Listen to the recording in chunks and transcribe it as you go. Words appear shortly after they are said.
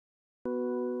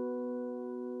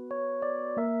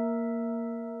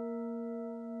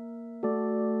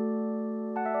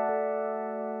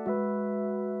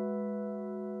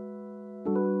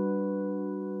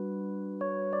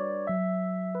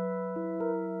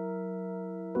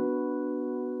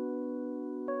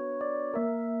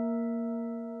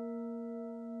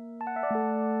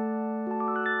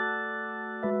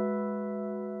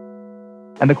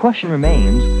And the question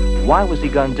remains, why was he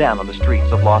gunned down on the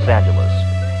streets of Los Angeles?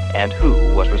 And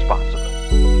who was responsible?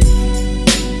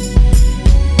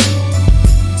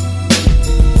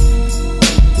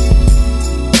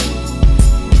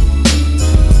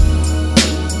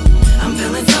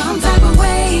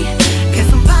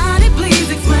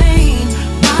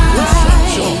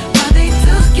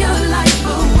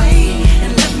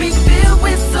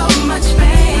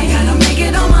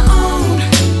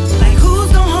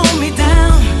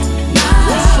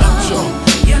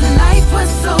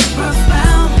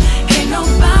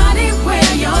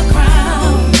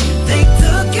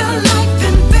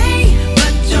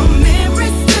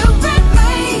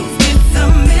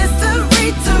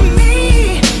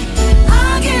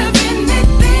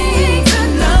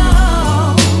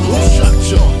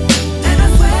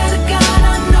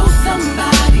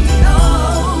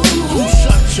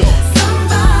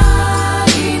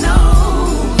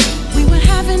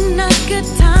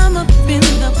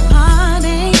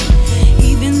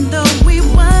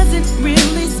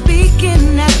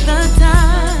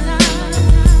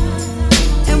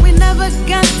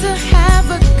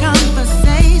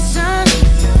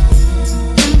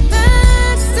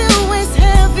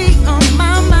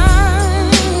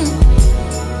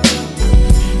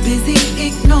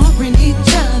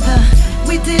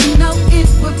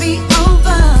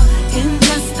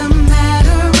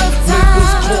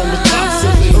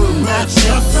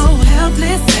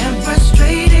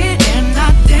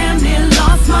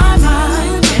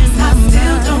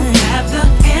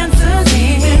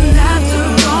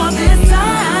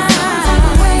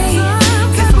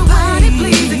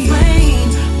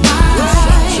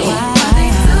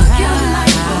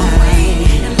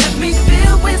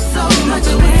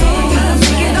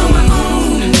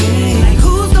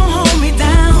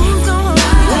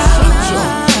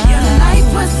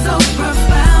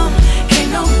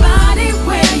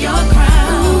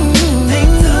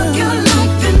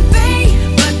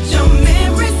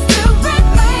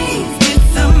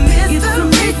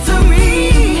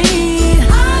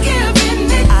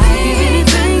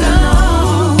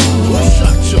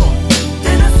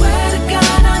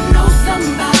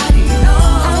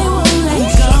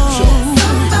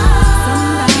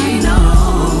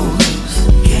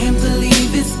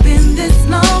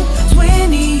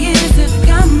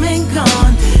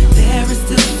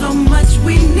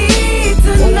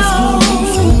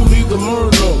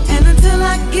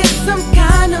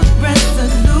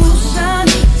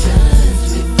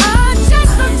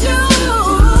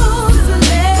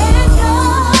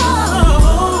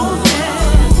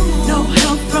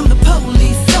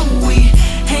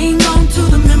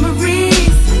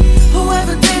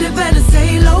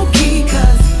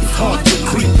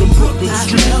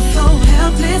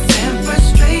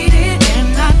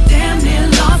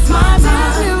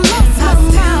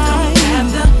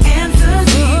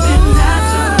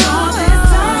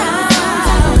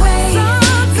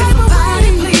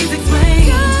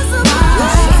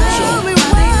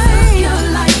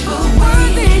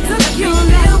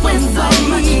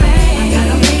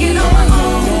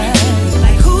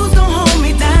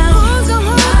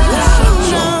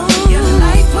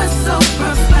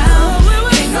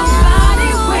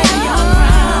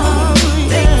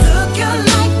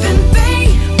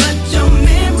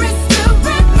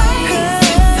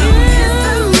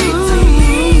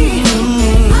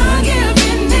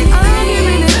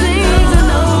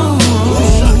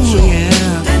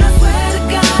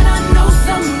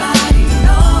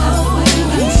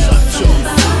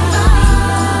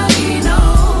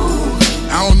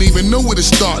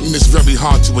 It's very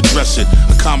hard to address it.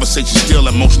 A conversation still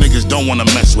that most niggas don't wanna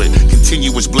mess with.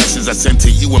 Continuous blessings I sent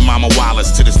to you and Mama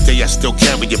Wallace. To this day I still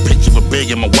carry your picture of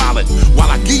Big in my wallet.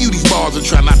 While I give you these bars and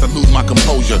try not to lose my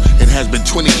composure, it has been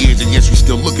 20 years and yes, we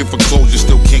still looking for closure.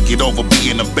 Still can't get over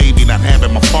being a baby, not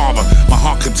having my father. My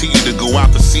heart continue to go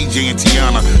out to CJ and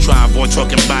Tiana. Try avoid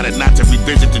talking about it, not to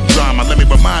revisit the drama. Let me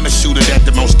remind the shooter that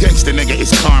the most gangster nigga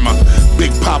is karma.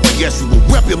 Big Papa, yes, we will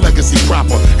rep your legacy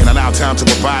proper and allow time to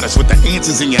provide us with the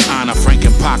answers in your honor. Frank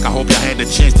and Pac, I hope y'all had the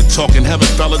chance to talk in heaven,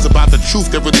 fellas, about the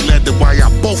truth that really led to why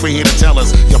y'all both are here to tell us.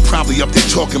 Y'all probably up there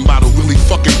talking about who really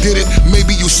fucking did it.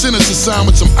 Maybe you sent us a sign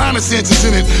with some honest answers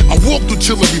in it. I walked through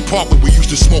Chillery Park where we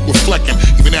used to smoke with Fleckin'.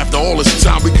 Even after all this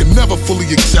time, we can never fully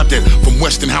accept it. From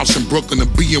Weston House in Brooklyn to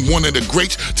being one of the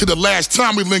greats, to the last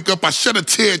time we link up, I shed a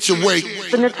tear at your way.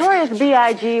 The notorious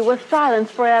B.I.G. was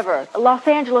silenced forever. Los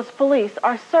Angeles police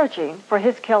are searching for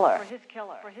his killer. For his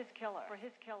killer. For his killer. For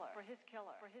his killer. For his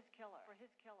killer. For his killer. For his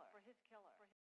killer. For his killer.